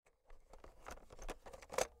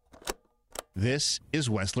This is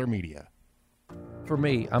Wessler Media. For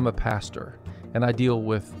me, I'm a pastor, and I deal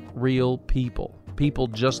with real people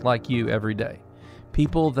just like you every day.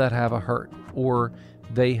 People that have a hurt, or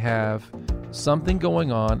they have something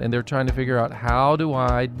going on, and they're trying to figure out, how do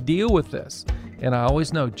I deal with this? And I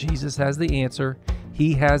always know Jesus has the answer.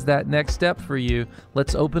 He has that next step for you.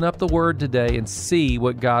 Let's open up the Word today and see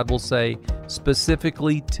what God will say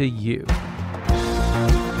specifically to you.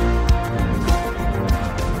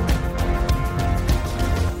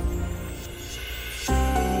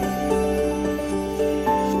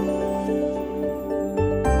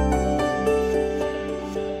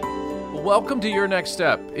 Welcome to Your Next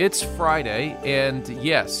Step. It's Friday, and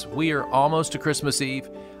yes, we are almost to Christmas Eve.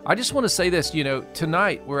 I just want to say this,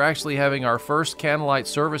 tonight we're actually having our first candlelight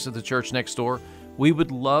service at the church next door. We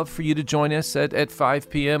would love for you to join us at 5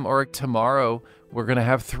 p.m. or tomorrow. We're going to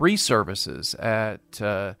have 3 services at,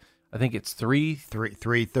 I think it's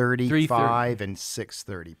 3:30, 5, and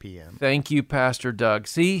 6:30 p.m. Thank you, Pastor Doug.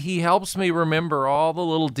 See, he helps me remember all the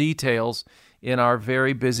little details in our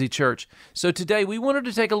very busy church. So today we wanted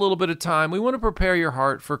to take a little bit of time. We want to prepare your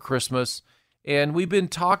heart for Christmas. And we've been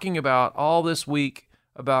talking about all this week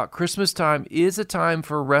about Christmas time is a time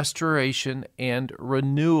for restoration and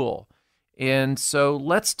renewal. And so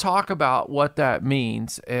let's talk about what that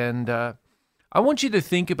means. And I want you to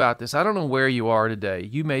think about this. I don't know where you are today.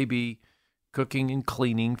 You may be cooking and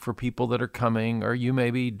cleaning for people that are coming, or you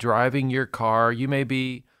may be driving your car. You may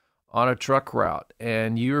be on a truck route,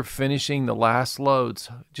 and you're finishing the last loads,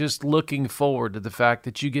 just looking forward to the fact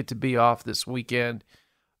that you get to be off this weekend.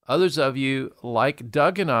 Others of you, like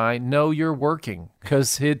Doug and I, know you're working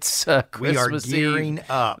because it's Christmas Eve. We are gearing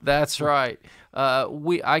up. That's right.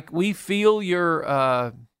 We feel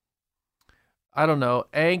your,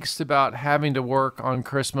 angst about having to work on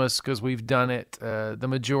Christmas because we've done it the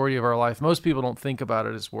majority of our life. Most people don't think about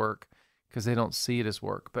it as work because they don't see it as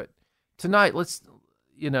work. But tonight, let's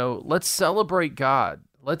celebrate God.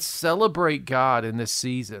 Let's celebrate God in this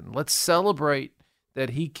season. Let's celebrate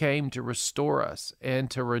that He came to restore us and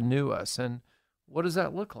to renew us. And what does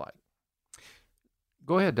that look like?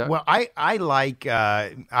 Go ahead, Doug. Well, I like,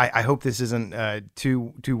 I hope this isn't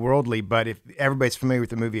too worldly, but if everybody's familiar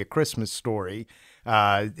with the movie A Christmas Story,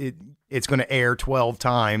 it's going to air 12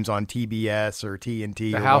 times on TBS or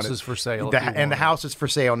TNT. The House is for sale. And The House is for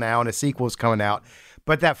sale now, and a sequel is coming out.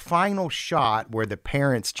 But that final shot where the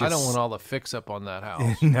parents just... I don't want all the fix-up on that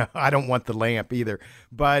house. No, I don't want the lamp either.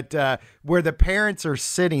 But where the parents are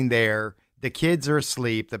sitting there, the kids are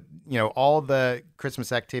asleep, all the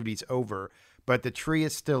Christmas activities over, but the tree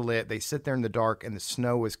is still lit. They sit there in the dark, and the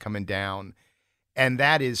snow is coming down. And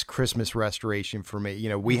that is Christmas restoration for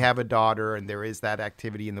me. We have a daughter, and there is that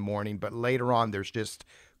activity in the morning, but later on, there's just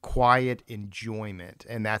quiet enjoyment,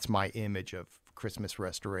 and that's my image of Christmas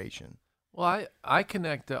restoration. Well, I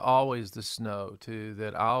connect always the snow to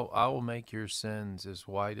that. I will make your sins as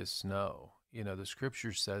white as snow. The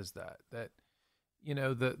Scripture says that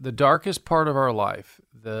the darkest part of our life,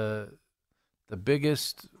 the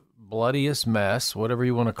biggest, bloodiest mess, whatever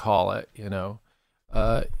you want to call it,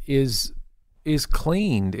 is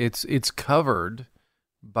cleaned. It's covered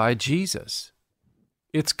by Jesus.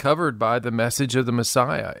 It's covered by the message of the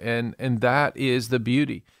Messiah, and that is the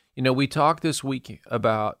beauty. We talked this week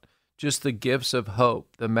about just the gifts of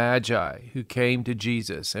hope, the Magi who came to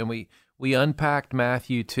Jesus. And we unpacked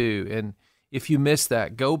Matthew 2. And if you missed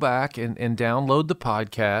that, go back and download the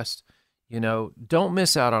podcast. Don't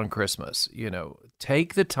miss out on Christmas.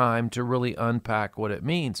 Take the time to really unpack what it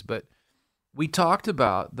means. But we talked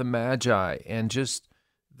about the Magi and just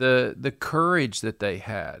the courage that they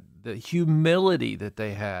had, the humility that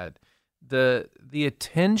they had, the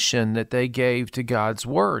attention that they gave to God's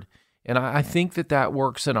Word. And I think that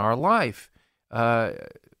works in our life. How's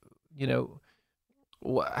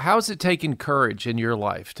it taken courage in your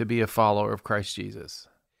life to be a follower of Christ Jesus?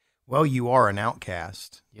 Well, you are an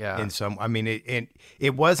outcast. Yeah.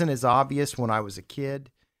 It wasn't as obvious when I was a kid,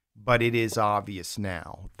 but it is obvious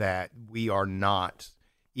now that we are not,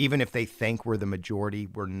 even if they think we're the majority,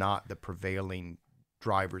 we're not the prevailing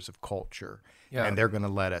drivers of culture. Yeah. And they're going to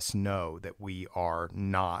let us know that we are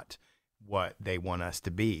not what they want us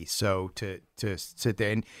to be. So to sit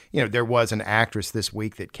there and, there was an actress this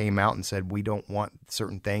week that came out and said, we don't want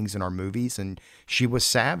certain things in our movies. And she was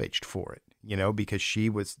savaged for it, because she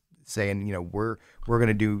was saying, we're going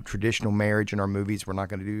to do traditional marriage in our movies. We're not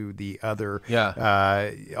going to do the other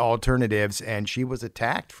alternatives. And she was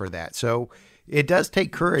attacked for that. So it does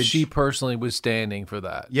take courage. She personally was standing for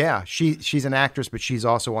that. Yeah. She's an actress, but she's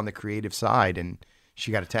also on the creative side, and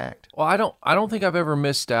she got attacked. Well, I don't think I've ever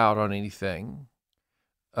missed out on anything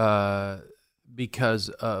because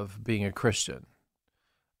of being a Christian,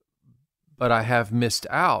 but I have missed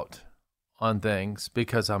out on things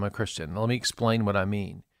because I'm a Christian. Let me explain what I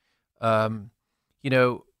mean. You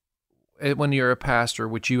know, when you're a pastor,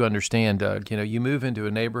 which you understand, Doug, you know, you move into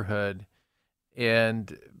a neighborhood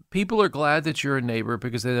and people are glad that you're a neighbor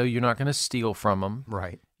because they know you're not going to steal from them.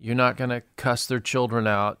 Right. You're not going to cuss their children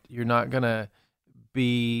out. You're not going to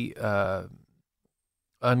be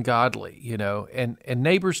ungodly, you know, and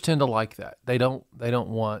neighbors tend to like that. They don't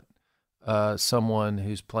want someone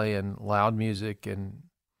who's playing loud music and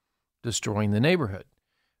destroying the neighborhood.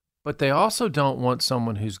 But they also don't want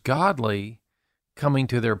someone who's godly coming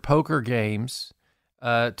to their poker games,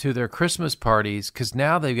 to their Christmas parties, because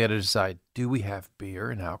now they've got to decide, do we have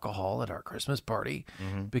beer and alcohol at our Christmas party?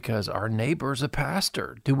 Mm-hmm. Because our neighbor's a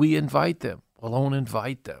pastor. Do we invite them? Well, I won't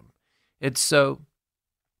invite them. It's so,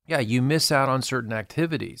 yeah, you miss out on certain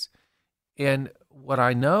activities. And what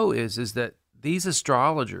I know is that these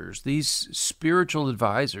astrologers, these spiritual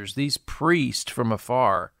advisors, these priests from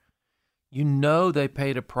afar, you know they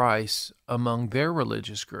paid a price among their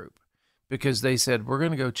religious group because they said, we're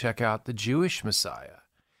going to go check out the Jewish Messiah.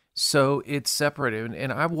 So it's separated.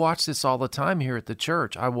 And I watch this all the time here at the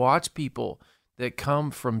church. I watch people that come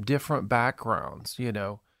from different backgrounds, you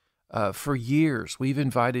know. For years, we've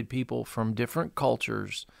invited people from different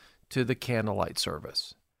cultures to the candlelight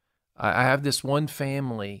service. I have this one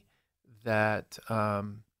family that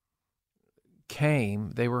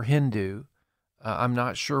came. They were Hindu. I'm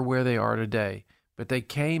not sure where they are today, but they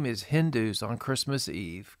came as Hindus on Christmas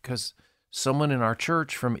Eve because someone in our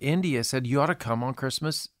church from India said, you ought to come on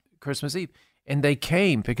Christmas Eve. And they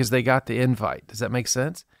came because they got the invite. Does that make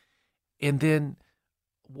sense? And then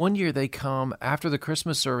one year they come, after the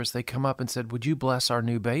Christmas service, they come up and said, would you bless our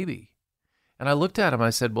new baby? And I looked at him,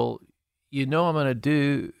 I said, well, you know I'm going to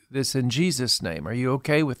do this in Jesus' name. Are you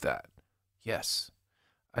okay with that? Yes.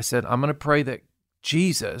 I said, I'm going to pray that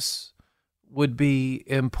Jesus would be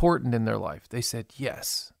important in their life. They said,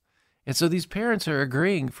 yes. And so these parents are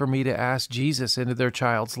agreeing for me to ask Jesus into their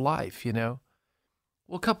child's life, you know.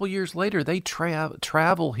 Well, a couple years later, they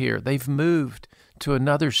travel here. They've moved to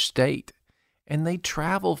another state, and they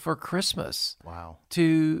travel for Christmas. Wow.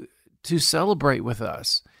 To celebrate with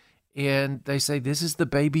us. And they say, this is the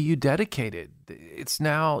baby you dedicated. It's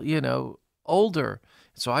now, you know, older.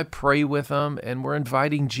 So I pray with them, and we're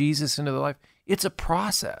inviting Jesus into their life. It's a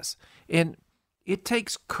process. And it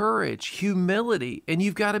takes courage, humility, and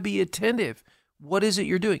you've got to be attentive. What is it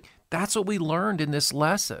you're doing? That's what we learned in this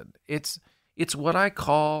lesson. It's what I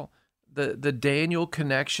call the Daniel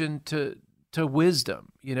connection to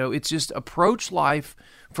wisdom. You know, it's just approach life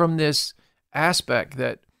from this aspect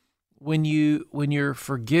that when you're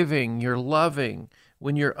forgiving, you're loving,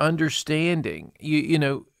 when you're understanding, you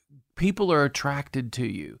know, people are attracted to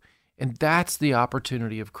you. And that's the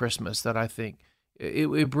opportunity of Christmas that I think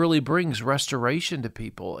it really brings restoration to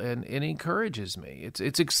people and it encourages me.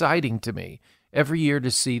 It's exciting to me every year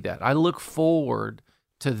to see that. I look forward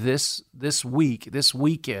to this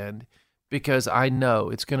weekend, because I know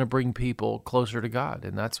it's going to bring people closer to God,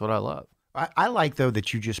 and that's what I love. I like, though,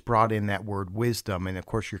 that you just brought in that word wisdom, and of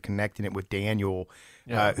course you're connecting it with Daniel,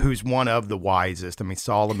 who's one of the wisest. I mean,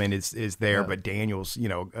 Solomon is there, but Daniel's, you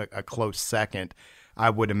know, a close second, I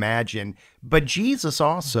would imagine. But Jesus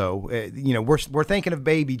also, you know, we're thinking of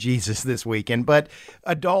baby Jesus this weekend, but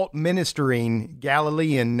adult ministering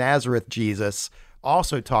Galilean Nazareth Jesus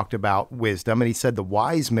also talked about wisdom, and he said the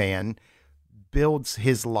wise man builds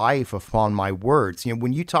his life upon my words. You know,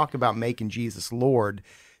 when you talk about making Jesus Lord,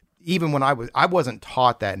 even when I wasn't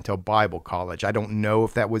taught that until Bible college. I don't know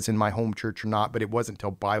if that was in my home church or not, but it wasn't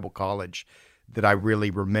until Bible college that I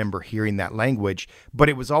really remember hearing that language. But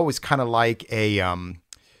it was always kind of like a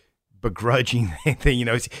begrudging thing, you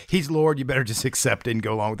know, he's Lord, you better just accept it and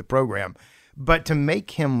go along with the program. But to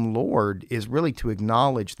make him Lord is really to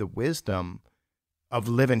acknowledge the wisdom of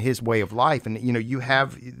living his way of life. And, you know, you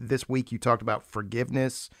have this week, you talked about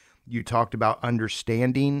forgiveness, you talked about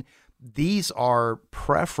understanding. These are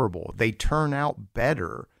preferable. They turn out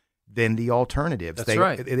better than the alternatives. That's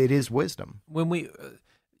right. It is wisdom. When we,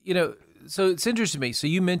 you know, so it's interesting to me. So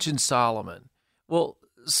you mentioned Solomon. Well,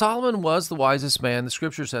 Solomon was the wisest man. The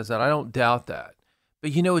scripture says that. I don't doubt that.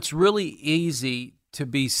 But, you know, it's really easy to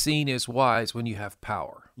be seen as wise when you have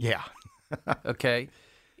power. Yeah. Okay?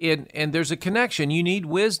 And there's a connection. You need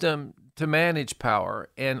wisdom to manage power.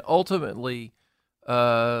 And ultimately,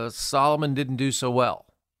 Solomon didn't do so well.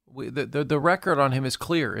 The record on him is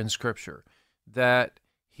clear in Scripture, that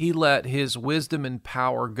he let his wisdom and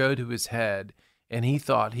power go to his head, and he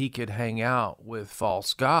thought he could hang out with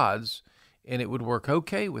false gods, and it would work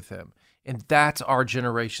okay with him. And that's our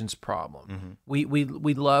generation's problem. We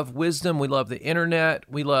love wisdom. We love the internet.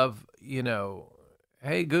 We love,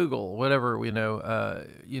 hey, Google, whatever,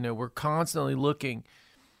 we're constantly looking.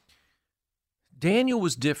 Daniel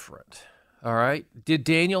was different, all right? Did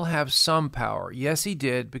Daniel have some power? Yes, he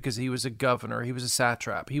did, because he was a governor. He was a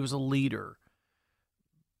satrap. He was a leader.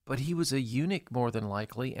 But he was a eunuch more than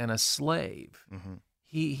likely and a slave.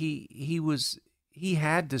 He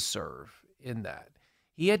had to serve in that.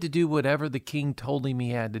 He had to do whatever the king told him he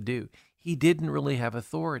had to do. He didn't really have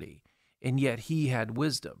authority, and yet he had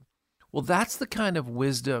wisdom. Well, that's the kind of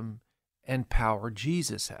wisdom and power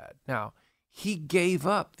Jesus had. Now, he gave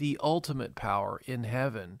up the ultimate power in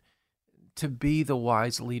heaven to be the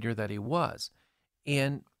wise leader that he was.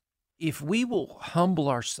 And if we will humble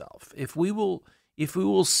ourselves, if we will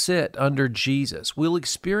sit under Jesus, we'll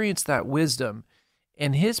experience that wisdom,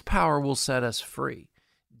 and his power will set us free.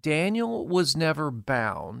 Daniel was never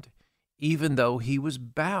bound, even though he was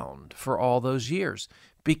bound for all those years,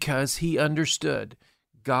 because he understood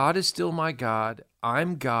God is still my God.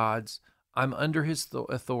 I'm God's. I'm under his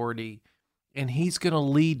authority, and he's going to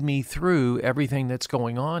lead me through everything that's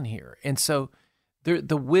going on here. And so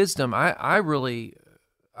the wisdom, I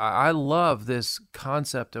love this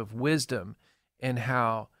concept of wisdom, and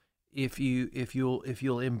how if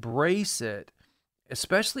you'll embrace it,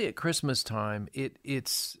 especially at Christmas time,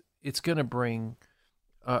 it's going to bring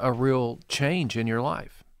a real change in your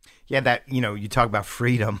life. Yeah, that, you talk about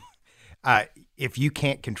freedom. If you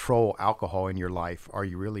can't control alcohol in your life, are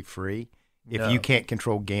you really free? If you can't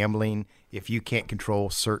control gambling, if you can't control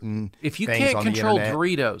certain if you things can't on control the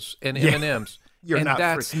internet, Doritos and M&Ms, you're and not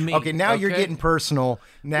that's free. me. Okay, now you're getting personal.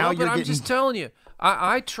 Now well, you're but getting. I'm just telling you.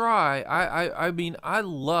 I try. I mean, I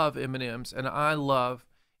love M&Ms, and I love.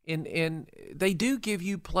 And they do give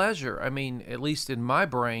you pleasure. I mean, at least in my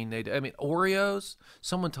brain, Oreos.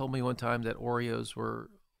 Someone told me one time that Oreos were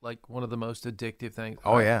like one of the most addictive things.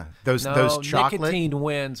 Oh yeah, those chocolate. Nicotine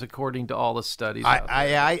wins according to all the studies.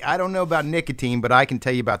 I don't know about nicotine, but I can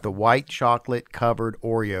tell you about the white chocolate covered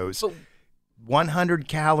Oreos. So, 100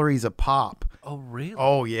 calories a pop. Oh really?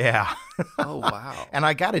 Oh yeah. Oh wow. And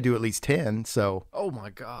I got to do at least 10. So. Oh my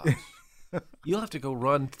God. You'll have to go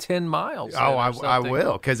run 10 miles. Oh, I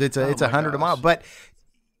will, because it's 100 a mile. But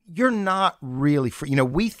you're not really free.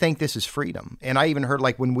 We think this is freedom. And I even heard,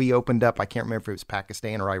 like, when we opened up, I can't remember if it was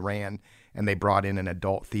Pakistan or Iran, and they brought in an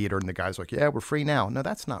adult theater, and the guy's like, yeah, we're free now. No,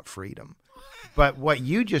 that's not freedom. But what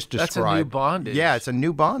you just described. That's a new bondage. Yeah, it's a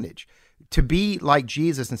new bondage. To be like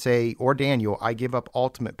Jesus and say, or Daniel, I give up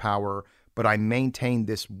ultimate power, but I maintain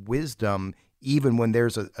this wisdom even when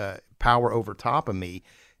there's a power over top of me.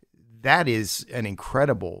 That is an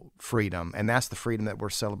incredible freedom, and that's the freedom that we're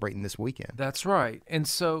celebrating this weekend. That's right. And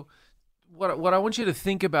so what I want you to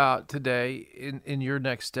think about today in your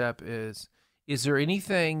next step is there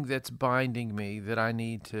anything that's binding me that I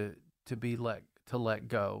need to let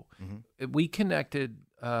go? Mm-hmm. We connected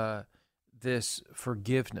this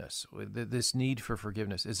forgiveness, this need for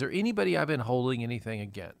forgiveness. Is there anybody I've been holding anything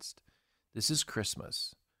against? This is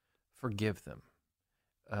Christmas. Forgive them.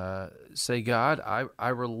 Say, God, I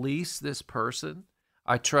release this person.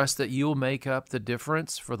 I trust that you will make up the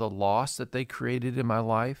difference for the loss that they created in my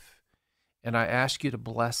life. And I ask you to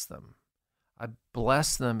bless them. I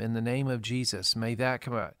bless them in the name of Jesus. May that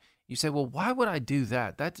come out. You say, well, why would I do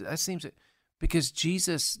that? That seems, because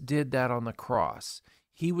Jesus did that on the cross.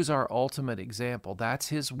 He was our ultimate example. That's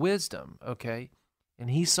his wisdom, okay? And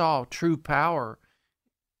he saw true power.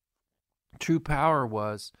 True power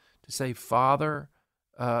was to say, Father,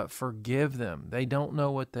 forgive them. They don't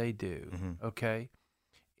know what they do, okay?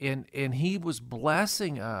 And he was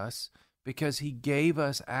blessing us because he gave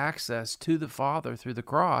us access to the Father through the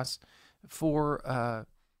cross for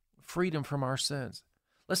freedom from our sins.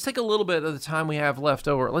 Let's take a little bit of the time we have left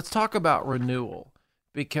over. Let's talk about renewal,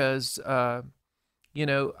 because, I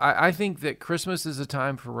think that Christmas is a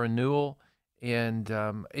time for renewal, and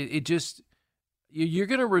you're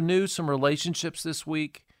going to renew some relationships this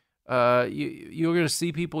week. You're going to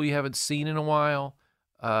see people you haven't seen in a while.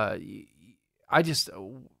 What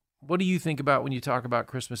do you think about when you talk about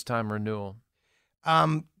Christmas time renewal?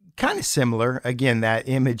 Kind of similar. Again, that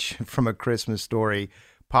image from A Christmas Story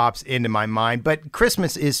pops into my mind, but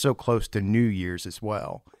Christmas is so close to New Year's as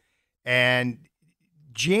well. And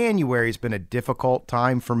January has been a difficult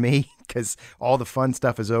time for me because all the fun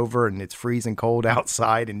stuff is over and it's freezing cold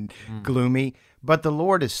outside and gloomy. But the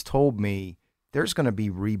Lord has told me there's going to be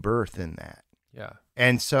rebirth in that. Yeah.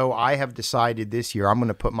 And so I have decided this year I'm going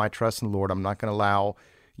to put my trust in the Lord. I'm not going to allow,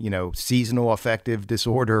 seasonal affective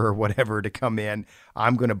disorder or whatever to come in.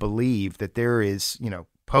 I'm going to believe that there is,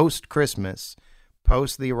 post-Christmas,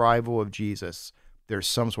 post the arrival of Jesus, there's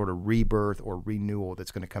some sort of rebirth or renewal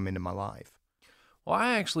that's going to come into my life. Well,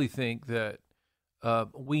 I actually think that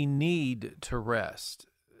we need to rest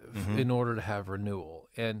in order to have renewal.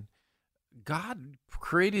 And God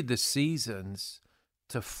created the seasons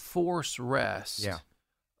to force rest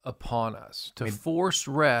upon us, to force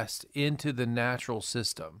rest into the natural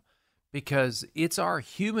system, because it's our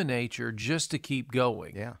human nature just to keep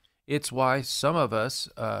going. Yeah. It's why some of us,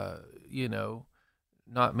 not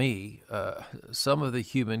me, some of the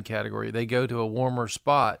human category, they go to a warmer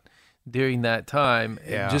spot during that time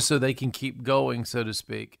just so they can keep going, so to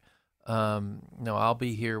speak. No, I'll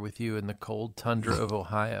be here with you in the cold tundra of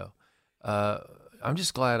Ohio. I'm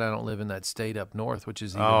just glad I don't live in that state up north, which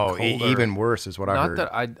is even colder. Even worse is what I heard. Not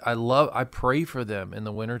that I pray for them in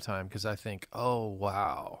the wintertime because I think, oh,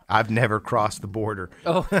 wow. I've never crossed the border.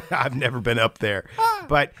 Oh. I've never been up there.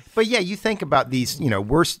 But yeah, you think about these,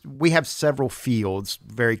 we have several fields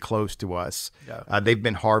very close to us. Yeah. They've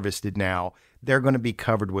been harvested now. They're going to be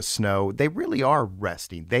covered with snow. They really are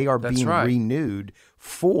resting. They are being renewed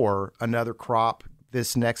for another crop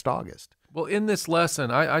this next August. Well, in this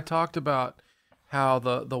lesson, I talked about how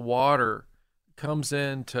the water comes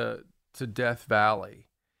into Death Valley,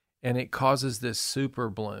 and it causes this super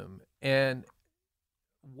bloom. And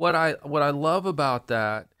what I love about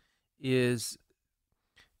that is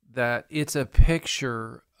that it's a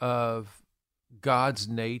picture of God's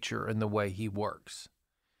nature and the way He works.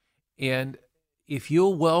 And if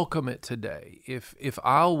you'll welcome it today, if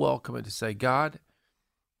I'll welcome it to say, God,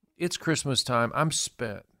 it's Christmas time. I'm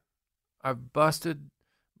spent. I've busted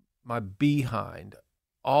my behind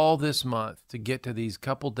all this month to get to these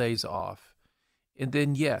couple days off. And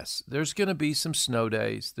then, yes, there's going to be some snow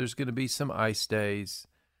days. There's going to be some ice days.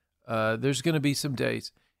 There's going to be some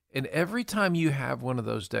days. And every time you have one of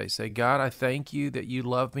those days, say, God, I thank you that you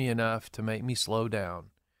love me enough to make me slow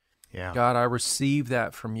down. Yeah. God, I receive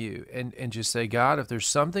that from you. And just say, God, if there's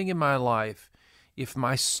something in my life, if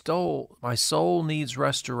my soul needs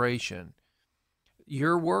restoration,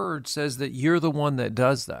 your word says that you're the one that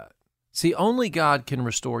does that. See, only God can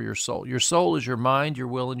restore your soul. Your soul is your mind, your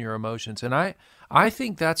will, and your emotions. And I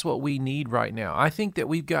think that's what we need right now. I think that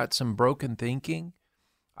we've got some broken thinking.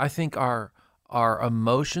 I think our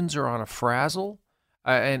emotions are on a frazzle,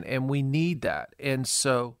 and we need that. And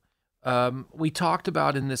so we talked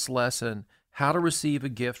about in this lesson how to receive a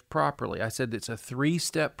gift properly. I said it's a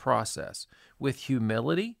 3-step process. With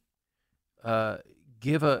humility,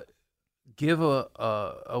 give a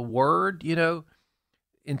word,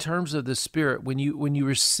 in terms of the Spirit. When you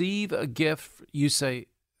receive a gift, you say,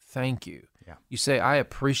 thank you. Yeah. You say, I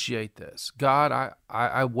appreciate this. God,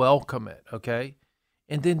 I welcome it, okay?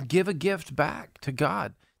 And then give a gift back to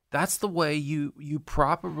God. That's the way you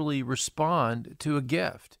properly respond to a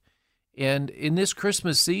gift. And in this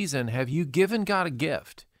Christmas season, have you given God a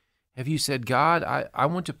gift? Have you said, God, I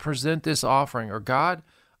want to present this offering, or God,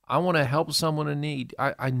 I want to help someone in need?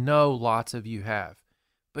 I know lots of you have.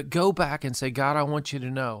 But go back and say, God, I want you to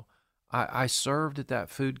know I served at that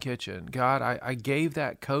food kitchen. God, I gave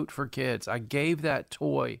that coat for kids. I gave that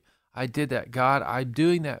toy. I did that. God, I'm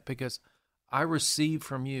doing that because I receive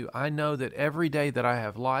from you. I know that every day that I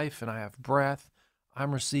have life and I have breath,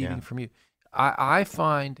 I'm receiving from you. I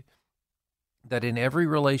find that in every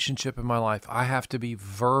relationship in my life, I have to be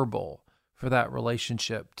verbal for that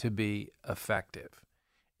relationship to be effective.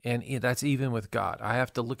 And that's even with God. I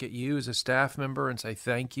have to look at you as a staff member and say,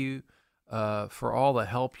 thank you for all the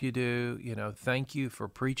help you do. Thank you for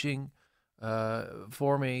preaching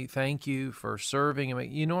for me. Thank you for serving. I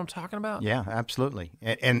mean, you know what I'm talking about? Yeah, absolutely.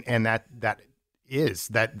 And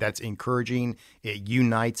that's encouraging. It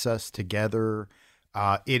unites us together.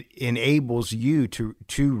 It enables you to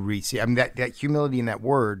receive. I mean, that humility and that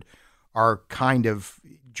word are kind of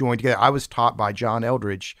joined together. I was taught by John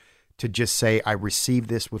Eldridge to just say, I receive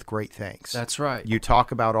this with great thanks. That's right. You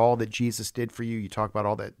talk about all that Jesus did for you. You talk about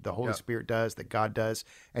all that the Holy Spirit does, that God does,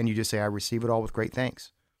 and you just say, I receive it all with great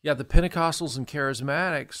thanks. Yeah, the Pentecostals and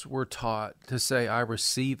Charismatics were taught to say, I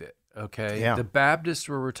receive it, okay? Yeah. The Baptists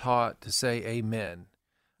were taught to say, amen.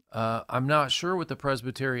 I'm not sure what the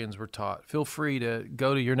Presbyterians were taught. Feel free to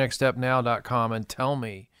go to yournextstepnow.com and tell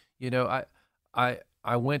me. I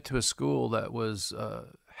went to a school that was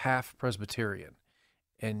half Presbyterian,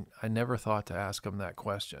 and I never thought to ask them that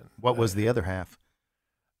question. What was the other half?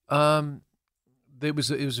 It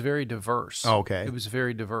was very diverse. Oh, okay. It was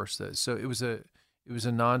very diverse. So it was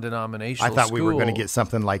a non-denominational I thought school. we were going to get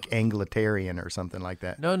something like Anglicarian or something like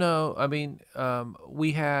that. No. I mean,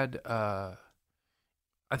 we had, I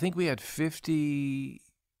think we had 50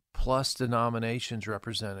 plus denominations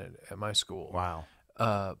represented at my school. Wow.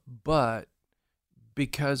 But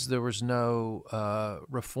because there was no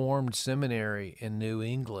Reformed seminary in New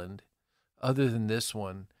England, other than this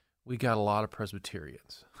one, we got a lot of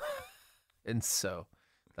Presbyterians. And so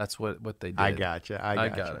that's what they did. I gotcha. I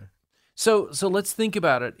got it. So let's think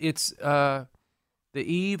about it. It's the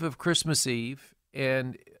eve of Christmas Eve,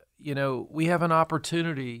 and we have an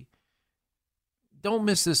opportunity. Don't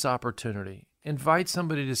miss this opportunity. Invite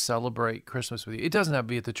somebody to celebrate Christmas with you. It doesn't have to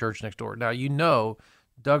be at the church next door. Now,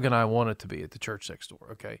 Doug and I want it to be at the church next door,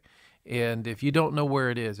 okay? And if you don't know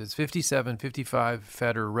where it is, it's 5755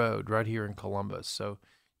 Fetter Road right here in Columbus. So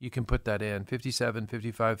you can put that in,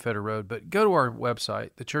 5755 Fetter Road. But go to our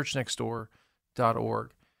website,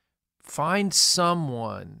 thechurchnextdoor.org. Find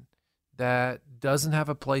someone that doesn't have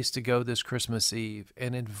a place to go this Christmas Eve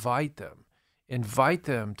and invite them. Invite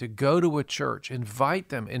them to go to a church.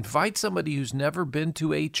 Invite somebody who's never been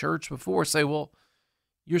to a church before. Say, well,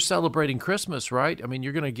 you're celebrating Christmas, right? I mean,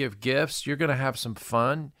 you're going to give gifts. You're going to have some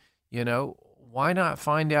fun. Why not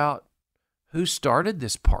find out who started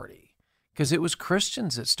this party? Because it was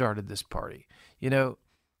Christians that started this party.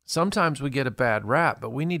 Sometimes we get a bad rap,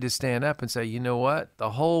 but we need to stand up and say, you know what?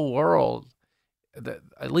 The whole world,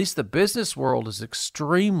 at least the business world, is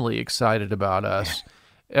extremely excited about us.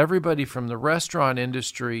 Everybody from the restaurant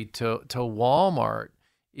industry to Walmart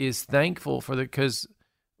is thankful because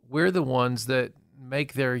we're the ones that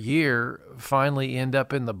make their year finally end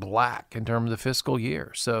up in the black in terms of the fiscal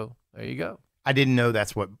year. So there you go. I didn't know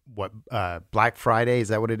that's what Black Friday, is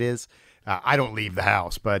that what it is? I don't leave the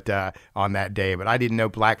house, but on that day, but I didn't know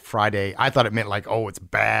Black Friday. I thought it meant like, it's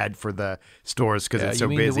bad for the stores because it's so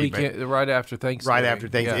busy. The weekend, right after Thanksgiving. Right after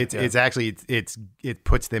Thanksgiving. It's actually it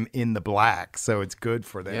puts them in the black, so it's good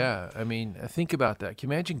for them. Yeah, I mean, think about that.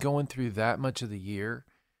 Can you imagine going through that much of the year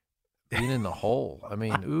being in the hole? I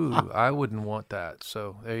mean, I wouldn't want that.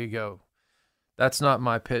 So there you go. That's not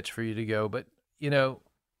my pitch for you to go, but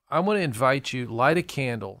I want to invite you, light a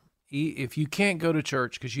candle. If you can't go to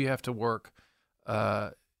church because you have to work,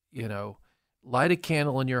 light a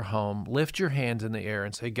candle in your home, lift your hands in the air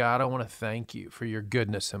and say, God, I want to thank you for your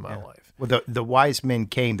goodness in my life. Well, the wise men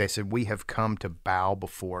came, they said, we have come to bow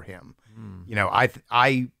before him.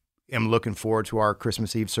 I am looking forward to our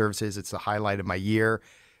Christmas Eve services. It's the highlight of my year.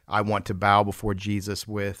 I want to bow before Jesus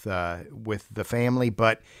with the family.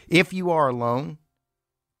 But if you are alone,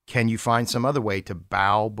 can you find some other way to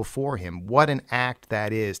bow before him? What an act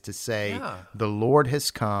that is to say, the Lord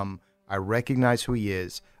has come. I recognize who he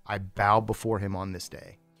is. I bow before him on this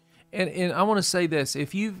day. And I want to say this.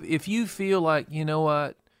 If you feel like, you know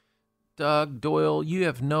what, Doug Doyle, you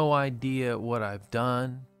have no idea what I've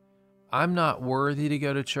done. I'm not worthy to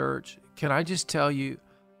go to church. Can I just tell you,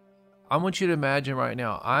 I want you to imagine right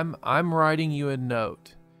now, I'm writing you a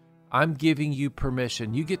note. I'm giving you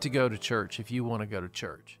permission. You get to go to church if you want to go to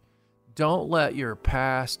church. Don't let your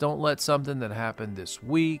past, don't let something that happened this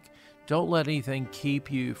week, don't let anything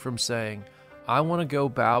keep you from saying, I want to go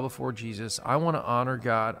bow before Jesus. I want to honor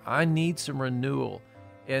God. I need some renewal.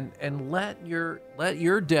 And let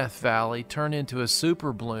your Death Valley turn into a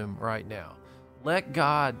super bloom right now. Let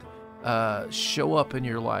God show up in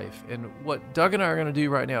your life. And what Doug and I are going to do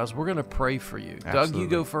right now is we're going to pray for you. Absolutely. Doug, you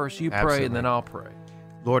go first. You pray, Absolutely. And then I'll pray.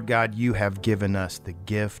 Lord God, you have given us the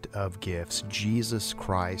gift of gifts. Jesus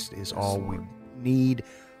Christ is all we need,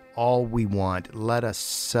 all we want. Let us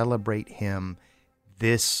celebrate him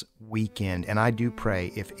this weekend. And I do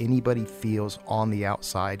pray if anybody feels on the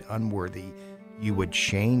outside unworthy, you would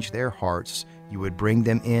change their hearts. You would bring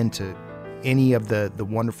them into any of the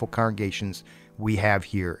wonderful congregations we have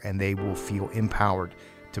here, and they will feel empowered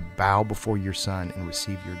to bow before your Son and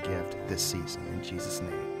receive your gift this season. In Jesus'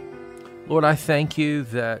 name. Lord, I thank you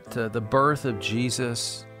that the birth of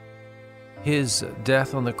Jesus, his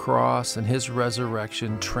death on the cross and his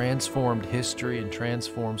resurrection transformed history and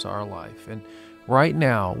transforms our life. And right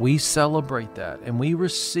now, we celebrate that and we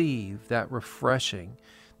receive that refreshing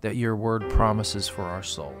that your word promises for our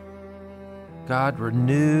soul. God,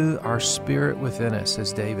 renew our spirit within us,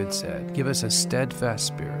 as David said. Give us a steadfast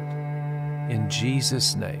spirit. In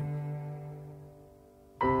Jesus' name.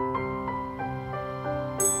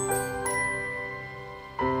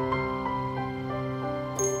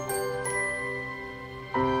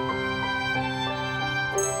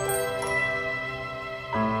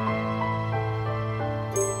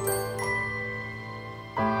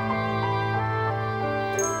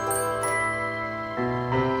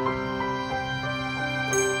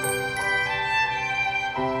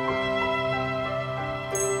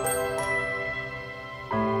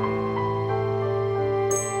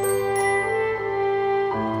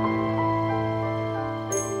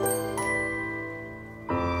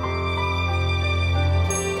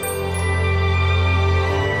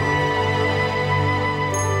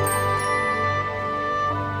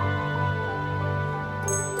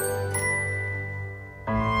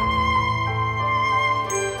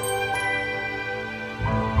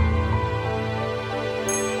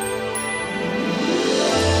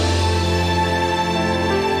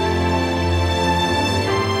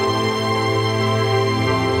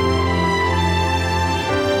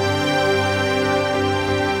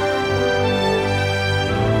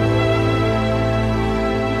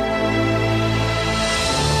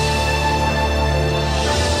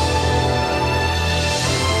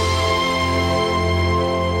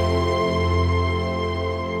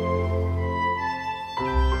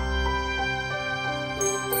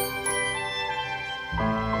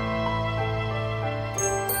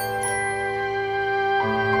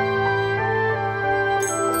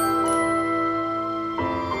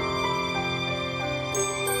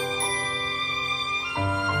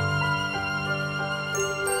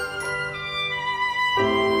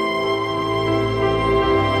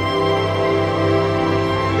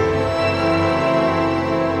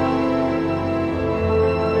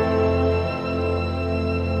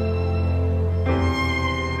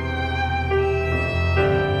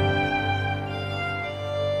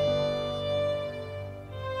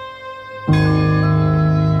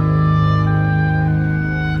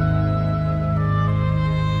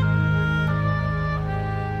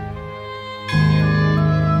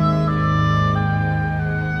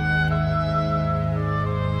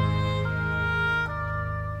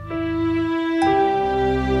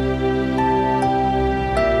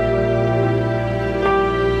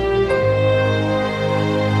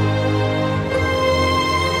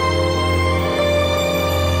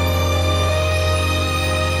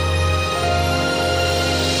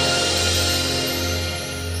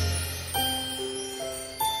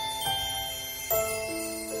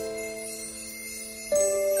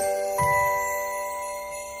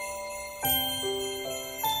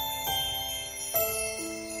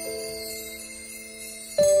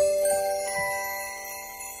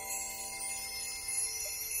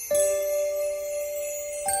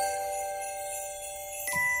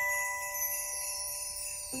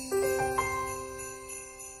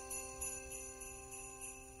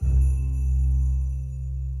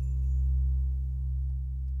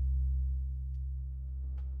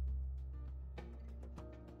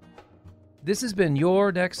 This has been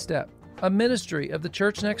Your Next Step, a ministry of the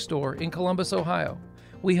Church Next Door in Columbus, Ohio.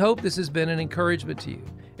 We hope this has been an encouragement to you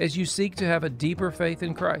as you seek to have a deeper faith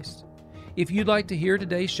in Christ. If you'd like to hear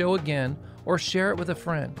today's show again or share it with a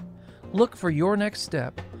friend, look for Your Next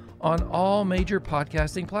Step on all major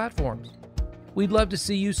podcasting platforms. We'd love to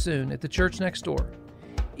see you soon at the Church Next Door.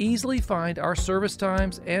 Easily find our service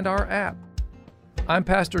times and our app. I'm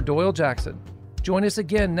Pastor Doyle Jackson. Join us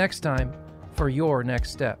again next time for Your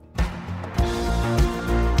Next Step.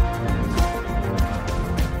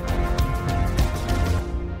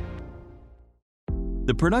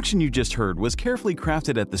 The production you just heard was carefully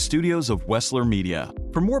crafted at the studios of Wessler Media.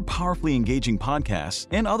 For more powerfully engaging podcasts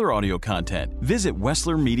and other audio content, visit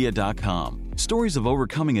WesslerMedia.com. Stories of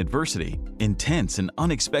overcoming adversity, intense and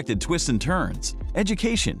unexpected twists and turns,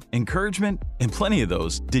 education, encouragement, and plenty of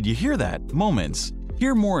those, did you hear that, moments.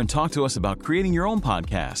 Hear more and talk to us about creating your own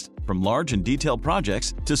podcast, from large and detailed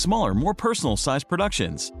projects to smaller, more personal-sized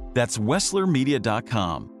productions. That's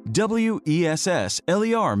WesslerMedia.com.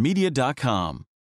 WESSLER Media.com.